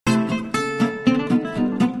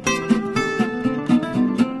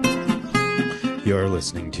You're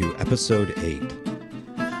listening to Episode 8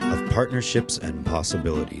 of Partnerships and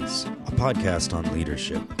Possibilities, a podcast on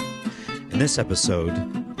leadership. In this episode,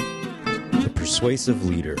 The Persuasive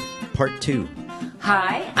Leader, Part 2.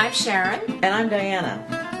 Hi, I'm Sharon. And I'm Diana.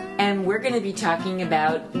 And we're going to be talking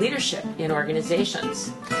about leadership in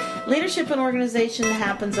organizations. Leadership in organization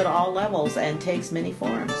happens at all levels and takes many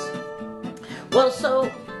forms. Well, so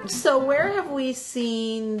where have we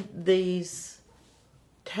seen these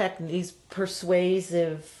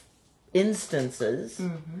persuasive instances?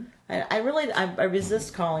 Mm-hmm. I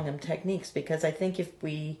resist calling them techniques because I think if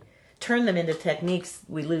we turn them into techniques,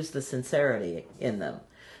 we lose the sincerity in them.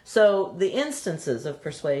 So the instances of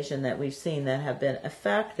persuasion that we've seen that have been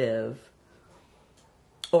effective,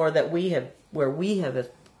 or that where we have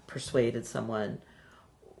persuaded someone,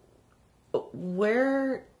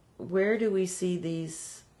 where do we see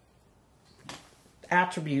these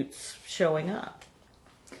attributes showing up?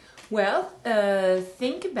 Well,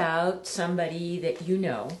 think about somebody that you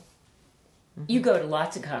know. Mm-hmm. You go to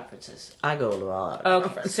lots of conferences. I go to a lot of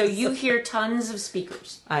conferences. So you hear tons of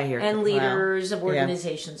speakers. I hear. And leaders of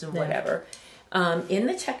organizations and whatever. In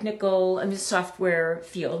the technical, software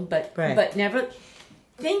field, but never...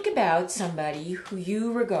 Think about somebody who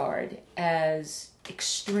you regard as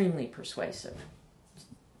extremely persuasive.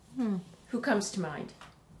 Who comes to mind?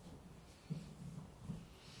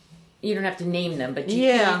 You don't have to name them, but can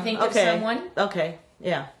you think of someone? Okay,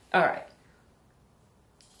 yeah. All right.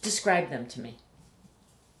 Describe them to me.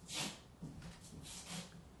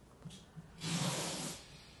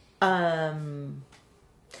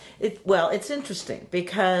 It's interesting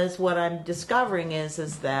because what I'm discovering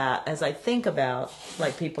is that as I think about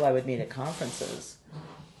like people I would meet at conferences,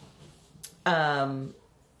 I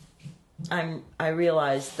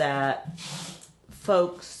realize that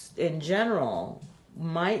folks in general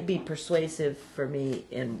might be persuasive for me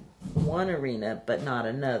in one arena, but not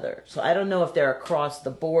another. So I don't know if they're across the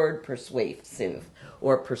board persuasive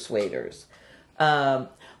or persuaders.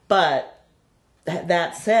 But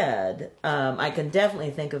that said, I can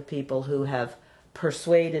definitely think of people who have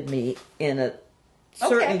persuaded me in a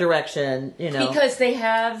certain direction, because they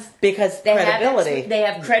have credibility. They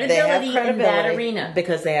have credibility in that arena.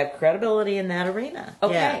 Because they have credibility in that arena.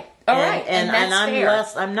 Okay. Yeah. All right. And that's fair.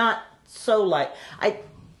 I'm not so like I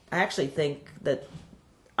actually think that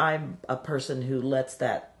I'm a person who lets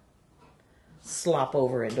that slop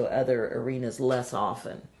over into other arenas less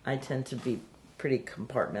often. I tend to be pretty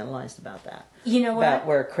compartmentalized about that. You know what? About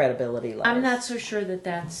where credibility lies. I'm not so sure that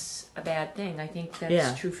that's a bad thing. I think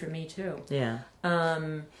that's true for me too. Yeah.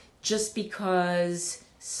 Just because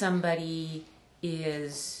somebody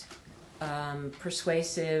is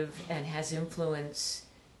persuasive and has influence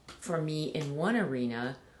for me in one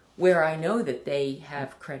arena where I know that they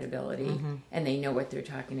have credibility and they know what they're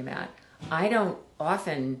talking about, I don't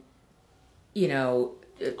often,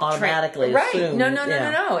 automatically assume.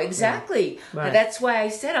 No, exactly. Yeah. Right. That's why I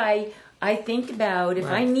said I think about if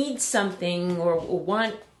I need something or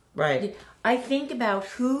want, I think about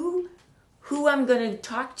who I'm going to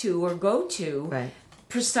talk to or go to,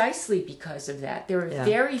 precisely because of that. There are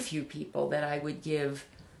very few people that I would give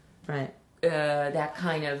that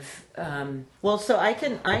kind of. So I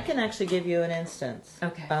can actually give you an instance.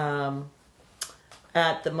 Okay.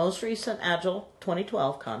 At the most recent Agile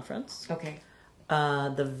 2012 conference. Okay.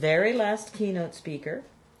 The very last keynote speaker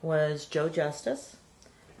was Joe Justice,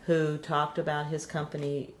 who talked about his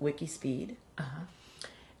company WikiSpeed.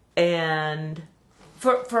 And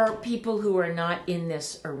for people who are not in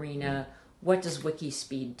this arena, what does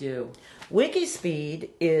WikiSpeed do? WikiSpeed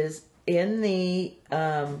is in the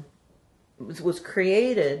was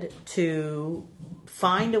created to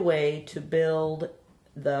find a way to build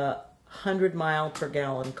the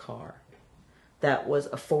 100-mile-per-gallon car that was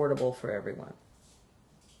affordable for everyone.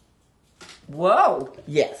 Whoa.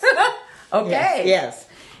 Yes. Okay. Yes.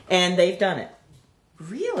 And they've done it.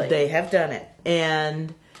 Really? They have done it.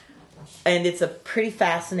 And it's a pretty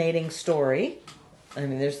fascinating story.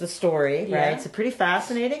 There's the story, right? It's a pretty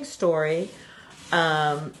fascinating story.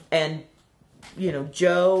 And,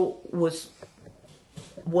 Joe was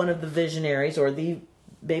one of the visionaries, or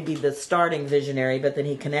maybe the starting visionary, but then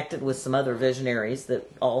he connected with some other visionaries that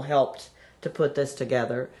all helped to put this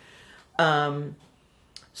together.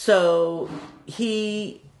 So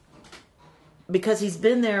because he's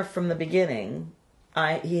been there from the beginning,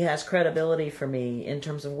 he has credibility for me in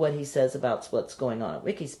terms of what he says about what's going on at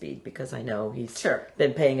WikiSpeed, because I know he's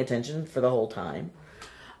been paying attention for the whole time.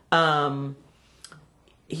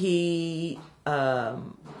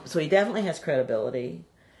 So he definitely has credibility.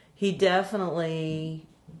 He definitely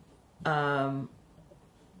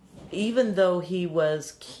even though he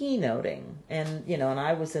was keynoting, and and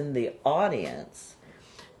I was in the audience,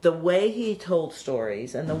 the way he told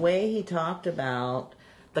stories and the way he talked about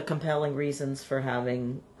the compelling reasons for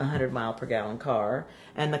having a 100-mile-per-gallon car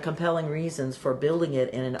and the compelling reasons for building it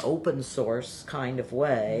in an open source kind of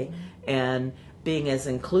way and being as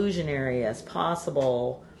inclusionary as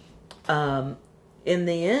possible, in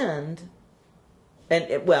the end,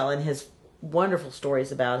 and his wonderful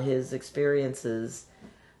stories about his experiences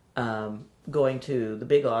going to the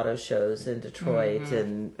big auto shows in Detroit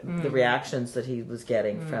and the reactions that he was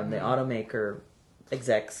getting from the automaker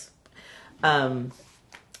execs.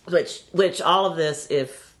 Which all of this,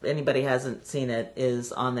 if anybody hasn't seen it,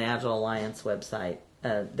 is on the Agile Alliance website.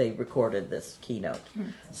 They recorded this keynote,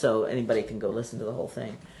 so anybody can go listen to the whole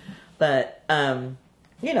thing. But, in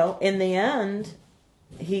the end,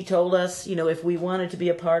 he told us, if we wanted to be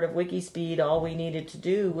a part of Wikispeed, all we needed to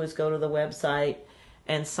do was go to the website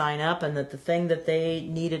and sign up, and that the thing that they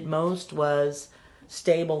needed most was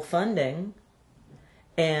stable funding,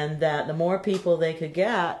 and that the more people they could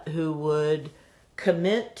get who would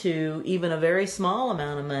commit to even a very small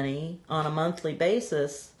amount of money on a monthly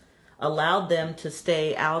basis allowed them to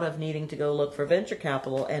stay out of needing to go look for venture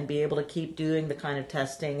capital and be able to keep doing the kind of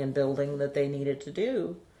testing and building that they needed to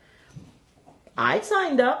do. I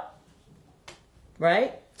signed up,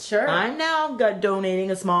 right? Sure. I'm now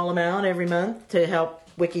donating a small amount every month to help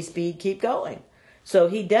Wikispeed keep going. So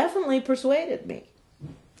he definitely persuaded me.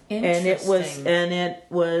 And it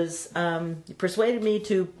was persuaded me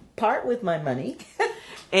to part with my money,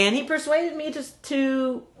 and he persuaded me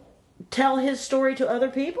to tell his story to other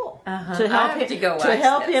people to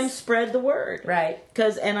help him spread the word. Right.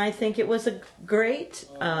 And I think it was a great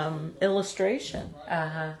illustration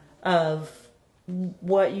of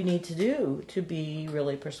what you need to do to be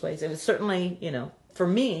really persuasive. It's certainly, for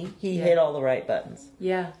me, he hit all the right buttons.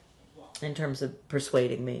 Yeah. In terms of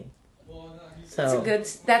persuading me. So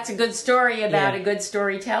that's a good story about a good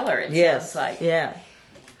storyteller. It sounds like. Yeah.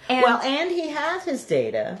 And he has his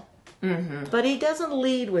data, but he doesn't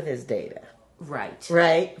lead with his data. Right.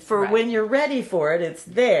 Right? When you're ready for it, it's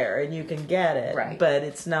there and you can get it. Right. But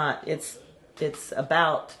it's not, it's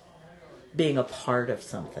about being a part of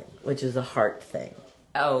something, which is a heart thing.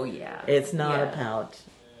 Oh, yeah. It's not about...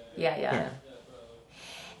 Yeah.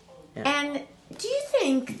 And do you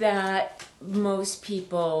think that most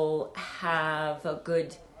people have a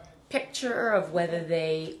good picture of whether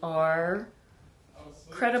they are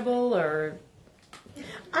credible or...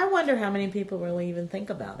 I wonder how many people really even think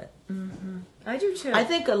about it. Mm-hmm. I do too. I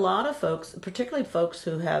think a lot of folks, particularly folks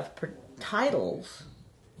who have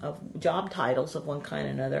job titles of one kind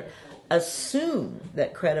or another, assume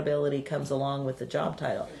that credibility comes along with the job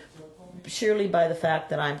title. Surely by the fact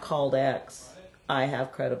that I'm called X, I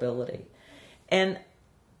have credibility. And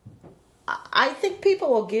I think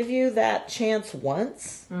people will give you that chance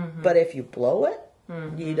once, but if you blow it,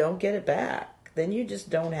 you don't get it back. Then you just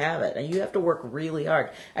don't have it, and you have to work really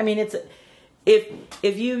hard. I mean, if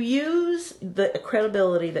you use the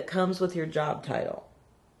credibility that comes with your job title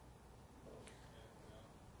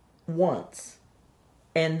once,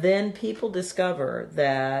 and then people discover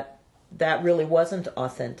that really wasn't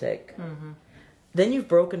authentic, then you've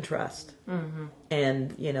broken trust.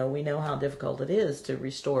 And, we know how difficult it is to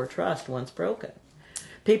restore trust once broken.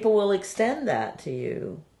 People will extend that to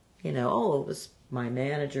you, it was my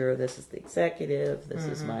manager, this is the executive, this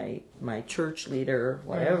is my church leader,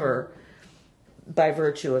 whatever, by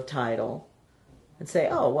virtue of title, and say,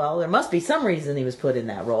 oh, well, there must be some reason he was put in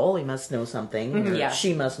that role. He must know something. Or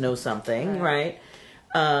she must know something, right?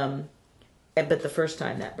 But the first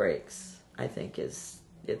time that breaks, I think,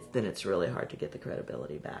 then it's really hard to get the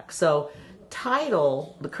credibility back. So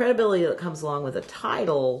title, the credibility that comes along with a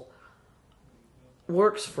title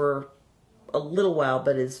works for a little while,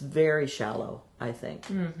 but is very shallow, I think.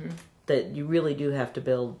 That you really do have to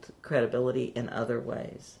build credibility in other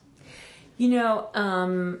ways.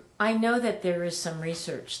 I know that there is some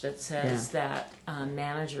research that says that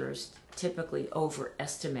managers typically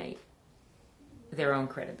overestimate their own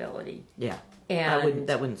credibility. Yeah. And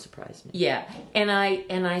that wouldn't surprise me. Yeah. And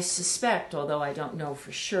I suspect, although I don't know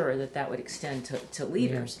for sure, that would extend to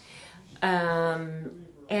leaders. Yeah.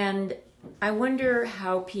 And I wonder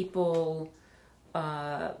how people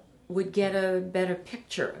would get a better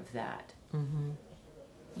picture of that.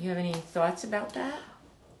 You have any thoughts about that?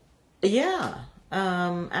 Yeah.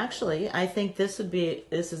 Actually, I think this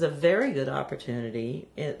is a very good opportunity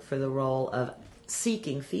for the role of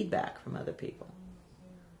seeking feedback from other people,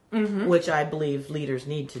 which I believe leaders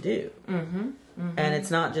need to do. And it's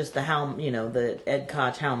not just the how, the Ed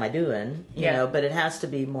Koch, how am I doing, you know, but it has to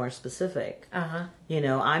be more specific.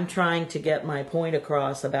 I'm trying to get my point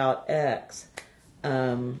across about X.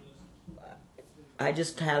 I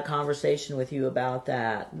just had a conversation with you about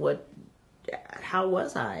that. How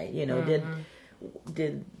was I?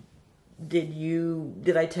 Did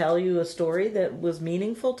I tell you a story that was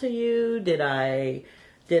meaningful to you? Did I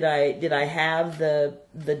have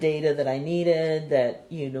the data that I needed that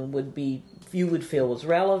you would feel was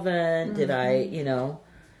relevant? Did I,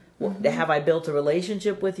 have I built a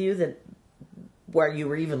relationship with you where you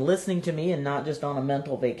were even listening to me and not just on a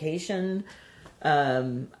mental vacation?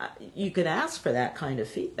 You can ask for that kind of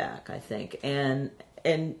feedback, I think, and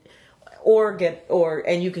you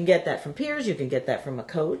can get that from peers. You can get that from a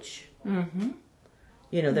coach.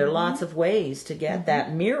 There are lots of ways to get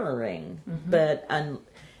that mirroring, but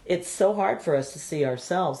it's so hard for us to see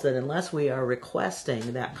ourselves that unless we are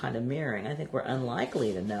requesting that kind of mirroring, I think we're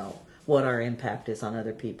unlikely to know what our impact is on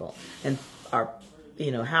other people. And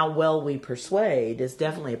how well we persuade is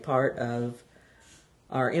definitely a part of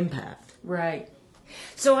our impact. Right.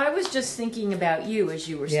 So I was just thinking about you as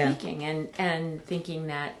you were speaking and thinking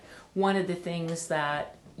that one of the things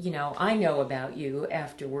that, I know about you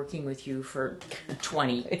after working with you for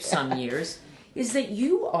 20 some years is that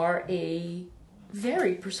you are a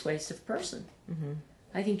very persuasive person.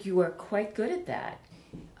 I think you are quite good at that.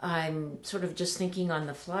 I'm sort of just thinking on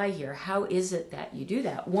the fly here, how is it that you do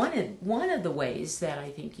that? One of the ways that I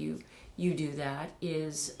think you do that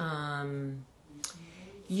is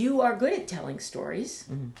you are good at telling stories.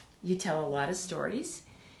 You tell a lot of stories.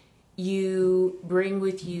 You bring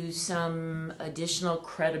with you some additional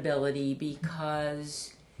credibility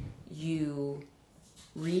because you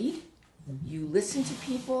read, you listen to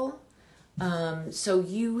people. So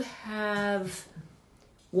you have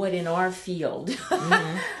what in our field,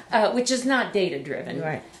 which is not data driven,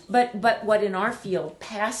 right? But what in our field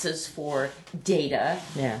passes for data.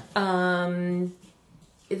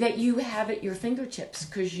 That you have at your fingertips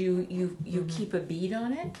because you keep a bead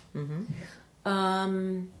on it.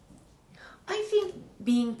 I think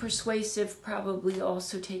being persuasive probably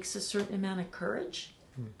also takes a certain amount of courage.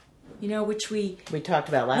 Which we talked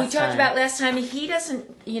about last time. We talked about last time. He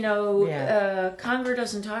doesn't, Conger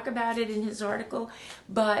doesn't talk about it in his article,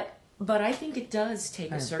 but I think it does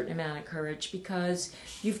take a certain amount of courage because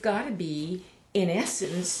you've got to be, in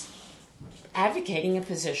essence, advocating a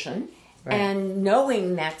position. Right. And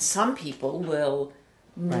knowing that some people will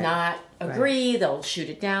not agree, they'll shoot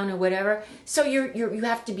it down or whatever. So you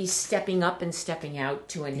have to be stepping up and stepping out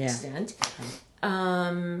to an extent.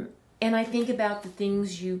 And I think about the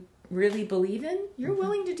things you really believe in, you're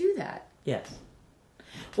willing to do that. Yes.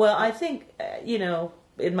 Well, I think in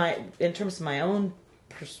terms of my own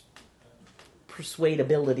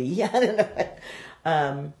persuadability, I don't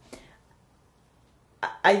know.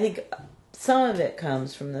 I think some of it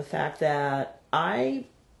comes from the fact that I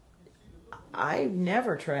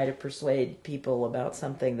never try to persuade people about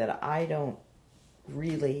something that I don't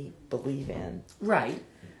really believe in. Right.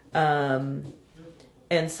 And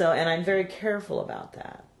I'm very careful about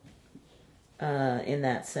that. In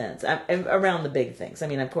that sense, around the big things. I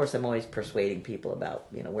mean, of course, I'm always persuading people about,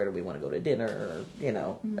 where do we want to go to dinner,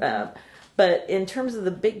 or, but in terms of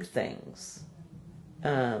the big things,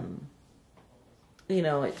 I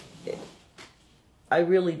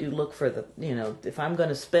really do look for the, if I'm going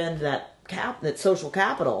to spend that social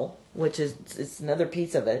capital, which it's another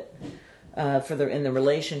piece of it, in the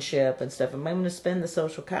relationship and stuff. If I'm going to spend the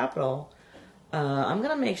social capital, I'm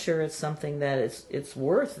going to make sure it's something that it's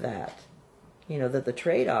worth that. That the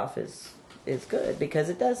trade-off is good, because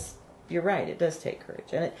it does. You're right. It does take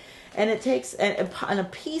courage, and it takes and a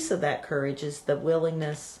piece of that courage is the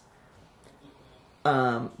willingness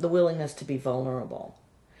to be vulnerable,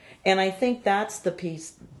 and I think that's the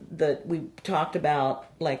piece that we talked about,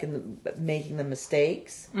 like in making the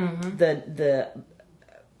mistakes, the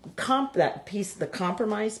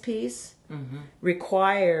compromise piece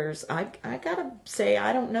requires. I gotta say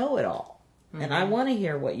I don't know it all. And I want to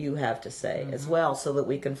hear what you have to say as well, so that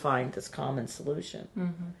we can find this common solution.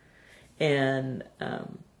 And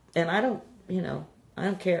I don't, I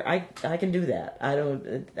don't care. I can do that. I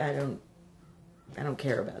don't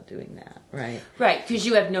care about doing that. Right. Right. Because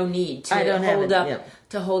you have no need to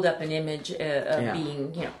hold up an image of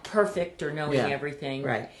being, perfect or knowing everything.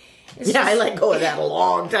 Right. I let go of that a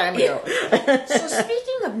long time ago. So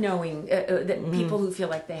speaking of knowing, that people who feel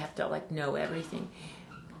like they have to know everything.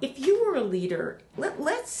 If you were a leader,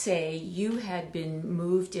 let's say you had been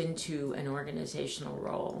moved into an organizational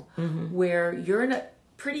role where you're in a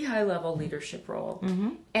pretty high-level leadership role,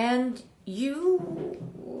 and you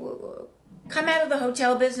come out of the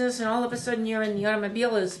hotel business and all of a sudden you're in the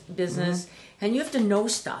automobile business and you have to know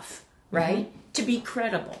stuff, right? To be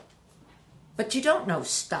credible. But you don't know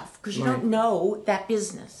stuff because you don't know that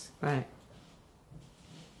business. Right.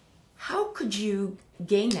 How could you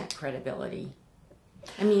gain that credibility?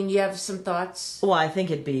 I mean, you have some thoughts? Well, I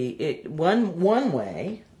think it'd be one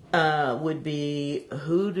way would be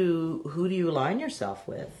who do you align yourself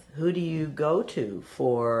with? Who do you go to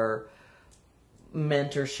for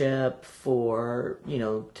mentorship, for,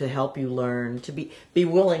 to help you learn, to be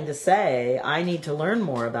willing to say, I need to learn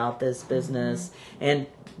more about this business, and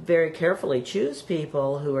very carefully choose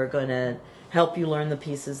people who are going to help you learn the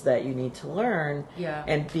pieces that you need to learn,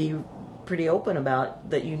 and be pretty open about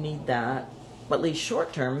that you need that, at least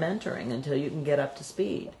short-term mentoring until you can get up to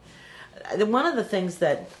speed. One of the things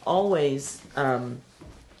that always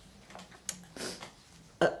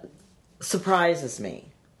surprises me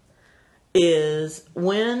is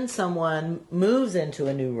when someone moves into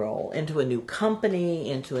a new role, into a new company,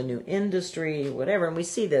 into a new industry, whatever, and we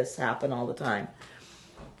see this happen all the time.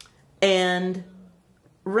 And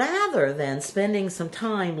rather than spending some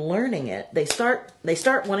time learning it, they start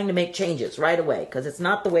wanting to make changes right away because it's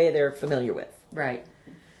not the way they're familiar with. Right.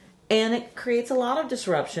 And it creates a lot of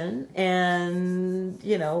disruption, and,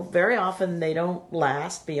 very often they don't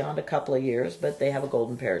last beyond a couple of years, but they have a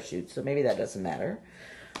golden parachute, so maybe that doesn't matter.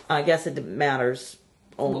 I guess it matters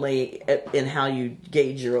only in how you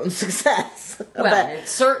gauge your own success. Well, but it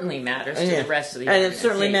certainly matters to the rest of the organization. And it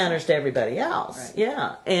certainly matters to everybody else. Right.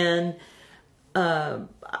 Yeah. And,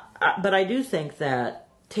 but I do think that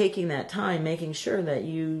taking that time, making sure that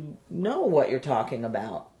you know what you're talking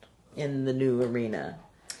about in the new arena,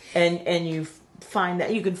 and you find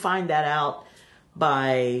that you can find that out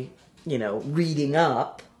by, reading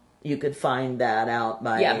up. You could find that out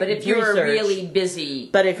by but if you're research. A really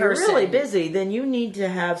busy But if you're really busy, then you need to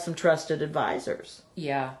have some trusted advisors.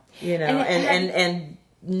 Yeah. And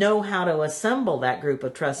know how to assemble that group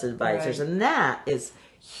of trusted advisors. Right. And that is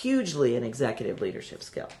hugely an executive leadership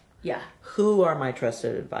skill. Yeah. Who are my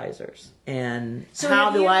trusted advisors? And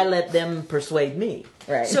how do I let them persuade me?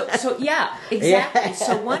 Right. So yeah, exactly. Yeah.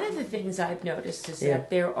 So one of the things I've noticed is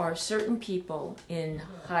that there are certain people in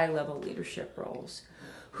high-level leadership roles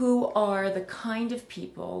who are the kind of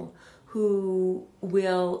people who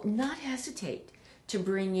will not hesitate to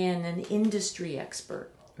bring in an industry expert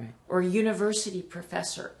or a university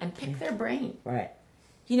professor and pick their brain. Right.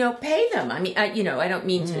 Pay them. I mean, I don't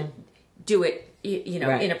mean to do it,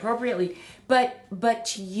 inappropriately, but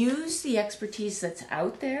to use the expertise that's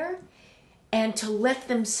out there and to let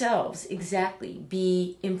themselves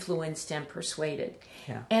be influenced and persuaded.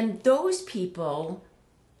 Yeah. And those people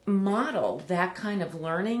model that kind of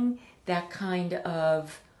learning, that kind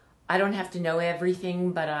of, I don't have to know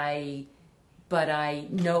everything, but I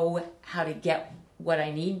know how to get what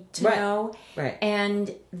I need to know. Right. And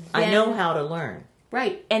then, I know how to learn.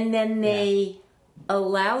 Right. And then they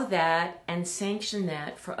allow that and sanction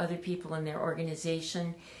that for other people in their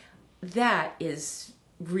organization. That is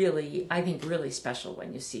really, I think, really special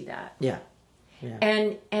when you see that. Yeah. Yeah.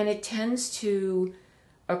 And it tends to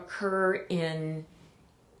occur in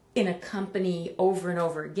a company over and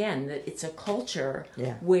over again, that it's a culture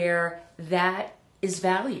where that is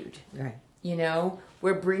valued. Right.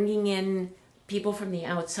 We're bringing in people from the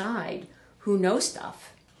outside who know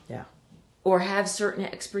stuff. Yeah. Or have certain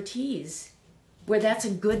expertise, where that's a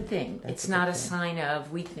good thing. It's not a sign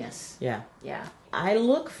of weakness. Yeah. Yeah. I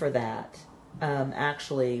look for that,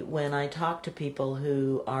 actually, when I talk to people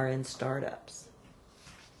who are in startups.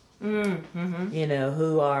 Mm-hmm.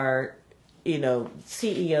 Who are,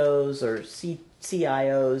 CEOs or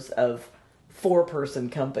CIOs of 4-person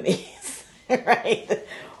companies, right?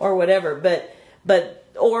 Or whatever. But,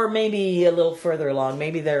 or maybe a little further along,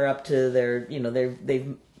 maybe they're up to their,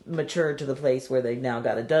 they've matured to the place where they've now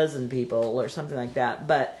got 12 people or something like that.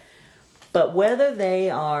 But whether they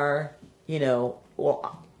are,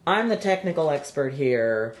 well, I'm the technical expert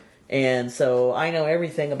here, and so I know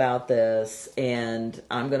everything about this, and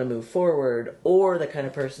I'm going to move forward, or the kind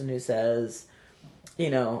of person who says, I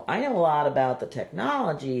know a lot about the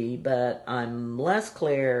technology, but I'm less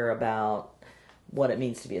clear about what it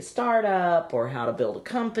means to be a startup, or how to build a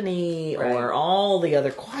company, or all the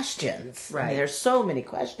other questions. Right. I mean, there's so many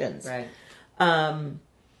questions. Right.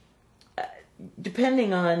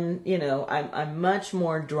 Depending on, I'm much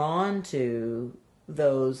more drawn to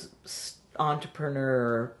those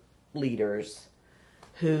entrepreneur leaders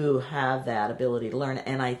who have that ability to learn.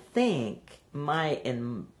 And I think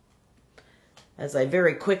as I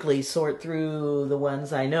very quickly sort through the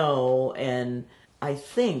ones I know, and I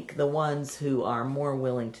think the ones who are more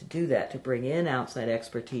willing to do that, to bring in outside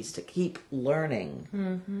expertise, to keep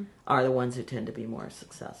learning, are the ones who tend to be more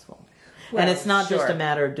successful. Well, and it's not just a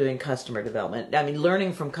matter of doing customer development. I mean,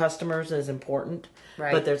 learning from customers is important,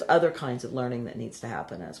 but there's other kinds of learning that needs to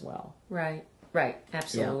happen as well. Right,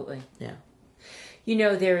 absolutely. Yeah. You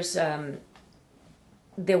know, there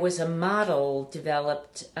was a model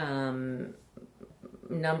developed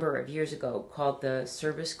number of years ago called the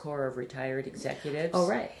Service Corps of Retired Executives. Oh,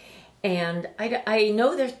 right. And I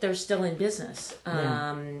know that they're still in business.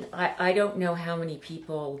 I don't know how many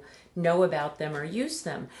people know about them or use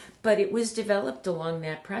them, but it was developed along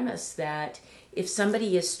that premise that if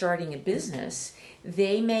somebody is starting a business,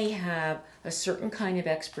 they may have a certain kind of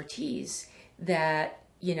expertise that,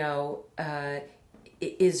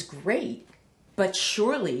 is great, but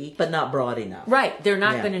not broad enough. Right. They're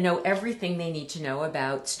not going to know everything they need to know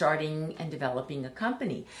about starting and developing a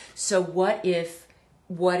company. So what if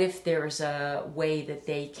there's a way that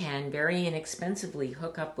they can very inexpensively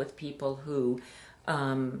hook up with people who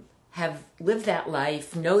have lived that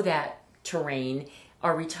life, know that terrain,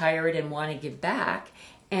 are retired and want to give back,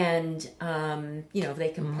 and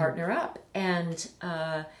they can partner up. And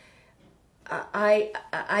I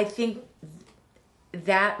think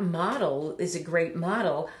that model is a great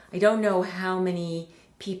model. I don't know how many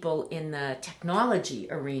people in the technology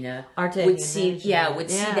arena would see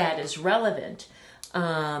that as relevant.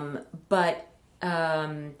 But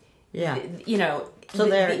So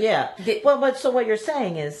so what you're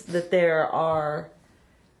saying is that there are,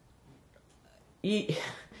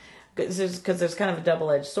 because there's kind of a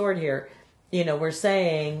double-edged sword here. We're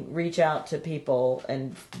saying reach out to people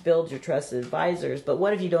and build your trusted advisors, but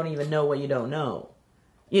what if you don't even know what you don't know?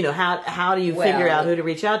 How do you figure out who to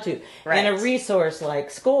reach out to? Right. And a resource like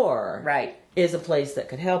SCORE is a place that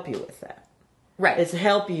could help you with that. Right. It's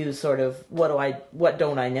help you sort of, what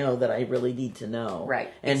don't I know that I really need to know? Right.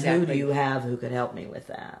 And who do you have who could help me with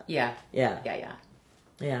that? Yeah. Yeah.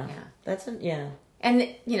 That's And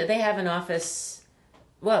they have an office.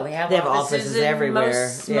 Well, they have offices everywhere.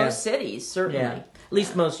 Most cities, certainly. Yeah. At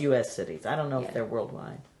least most U.S. cities. I don't know if they're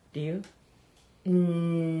worldwide. Do you?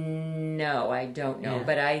 No, I don't know.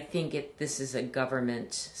 But I think this is a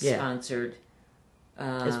government-sponsored.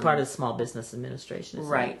 It's part of the Small Business Administration.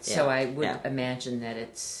 Right. So I would imagine that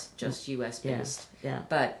it's just U.S. based. Yeah.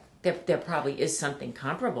 But there probably is something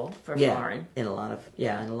comparable for foreign. In a lot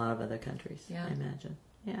of other countries. Yeah. I imagine.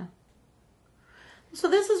 Yeah. So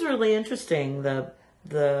this is really interesting.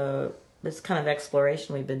 This kind of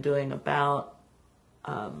exploration we've been doing about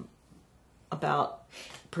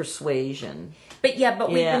persuasion. But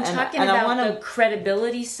we've been talking about the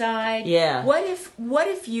credibility side. Yeah. What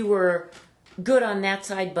if you were good on that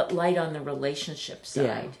side but light on the relationship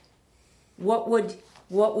side? What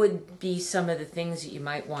would be some of the things that you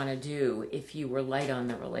might want to do if you were light on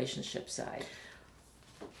the relationship side?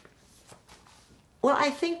 Well, I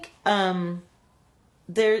think there's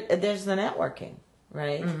the networking,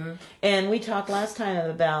 right? Mm-hmm. And we talked last time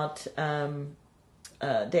about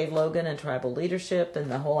Dave Logan and tribal leadership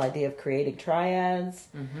and the whole idea of creating triads.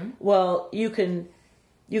 Mm-hmm. Well, you could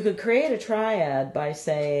create a triad by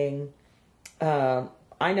saying,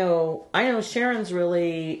 I know Sharon's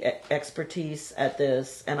really expertise at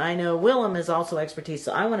this, and I know Willem is also expertise,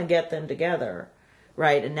 so I want to get them together,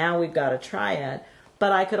 right? And now we've got a triad.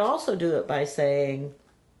 But I could also do it by saying,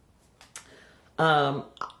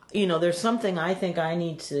 there's something I think I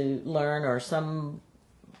need to learn, or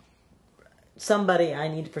somebody I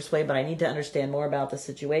need to persuade, but I need to understand more about the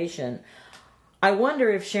situation. I wonder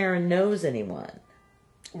if Sharon knows anyone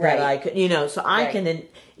that I could, so I can,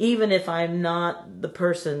 even if I'm not the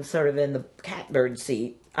person sort of in the catbird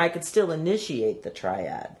seat, I could still initiate the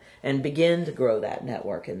triad and begin to grow that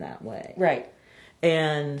network in that way. Right.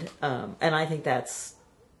 And I think that's,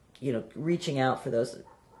 reaching out for those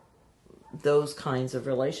kinds of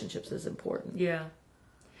relationships is important. Yeah.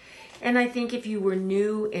 And I think if you were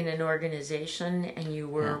new in an organization and you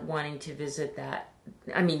were wanting to visit that,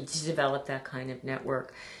 to develop that kind of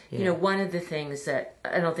network, one of the things that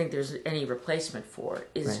I don't think there's any replacement for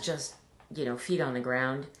is just, feet on the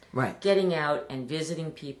ground. Right. Getting out and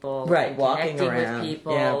visiting people. Right. Walking around. With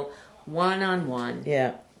people one-on-one.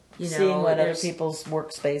 Yeah. Seeing what other people's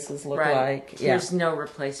workspaces look like. Yeah. There's no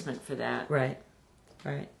replacement for that. Right.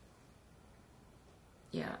 Right.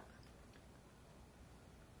 Yeah.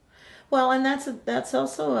 Well, and that's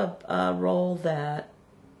also a role that,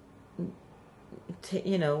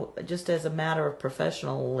 just as a matter of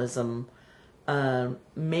professionalism,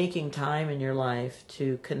 making time in your life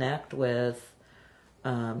to connect with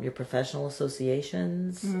your professional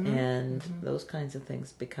associations and those kinds of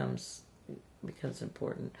things becomes becomes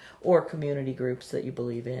important. Or community groups that you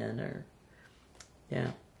believe in, or,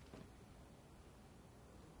 yeah.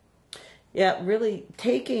 Yeah, really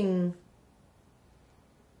taking...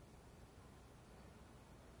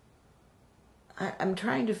 I'm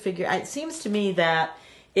trying to figure... It seems to me that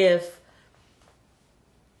if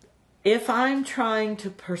I'm trying to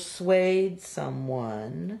persuade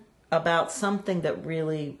someone about something that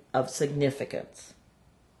really of significance,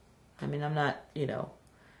 I mean, I'm not,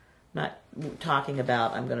 not talking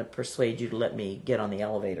about I'm going to persuade you to let me get on the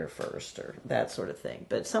elevator first or that sort of thing,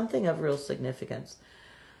 but something of real significance.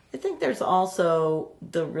 I think there's also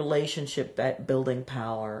the relationship building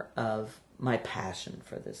power of my passion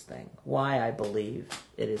for this thing, why I believe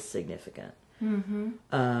it is significant,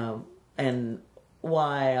 and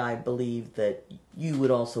why I believe that you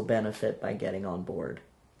would also benefit by getting on board,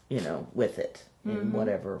 with it in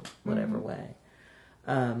whatever way.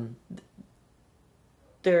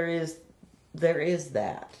 There is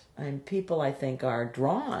that, and people, I think, are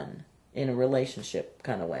drawn in a relationship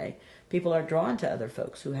kind of way. People are drawn to other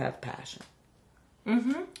folks who have passion,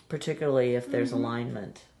 particularly if there's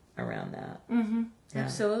alignment around that. Yeah.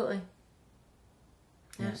 Absolutely.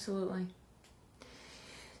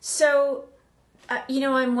 So,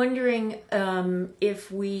 I'm wondering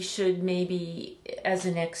if we should maybe, as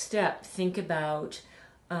a next step, think about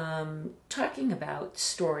talking about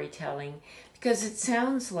storytelling, because it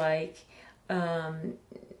sounds like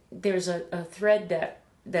there's a thread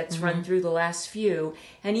that's run through the last few,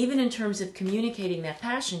 and even in terms of communicating that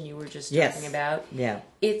passion you were just talking about,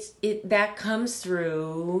 that comes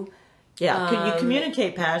through. Yeah, can you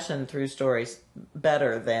communicate passion through stories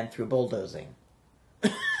better than through bulldozing?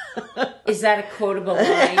 Is that a quotable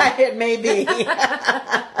line? It may be.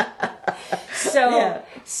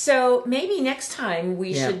 So maybe next time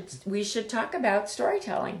we should talk about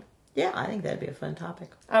storytelling. Yeah, I think that'd be a fun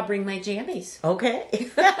topic. I'll bring my jammies.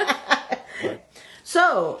 Okay.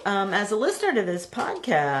 So, as a listener to this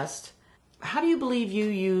podcast, how do you believe you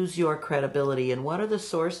use your credibility, and what are the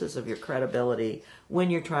sources of your credibility when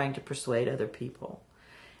you're trying to persuade other people?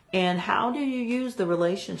 And how do you use the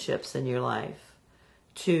relationships in your life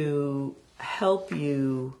to help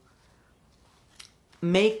you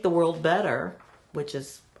make the world better, which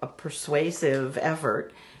is a persuasive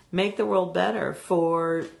effort, make the world better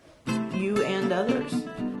for you and others?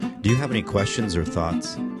 Do you have any questions or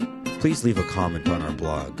thoughts? Please leave a comment on our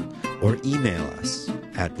blog or email us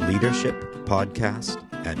at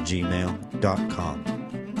leadershippodcast@gmail.com.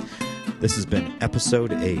 This has been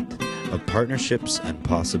episode 8 of Partnerships and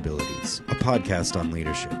Possibilities, a podcast on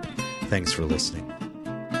leadership. Thanks for listening.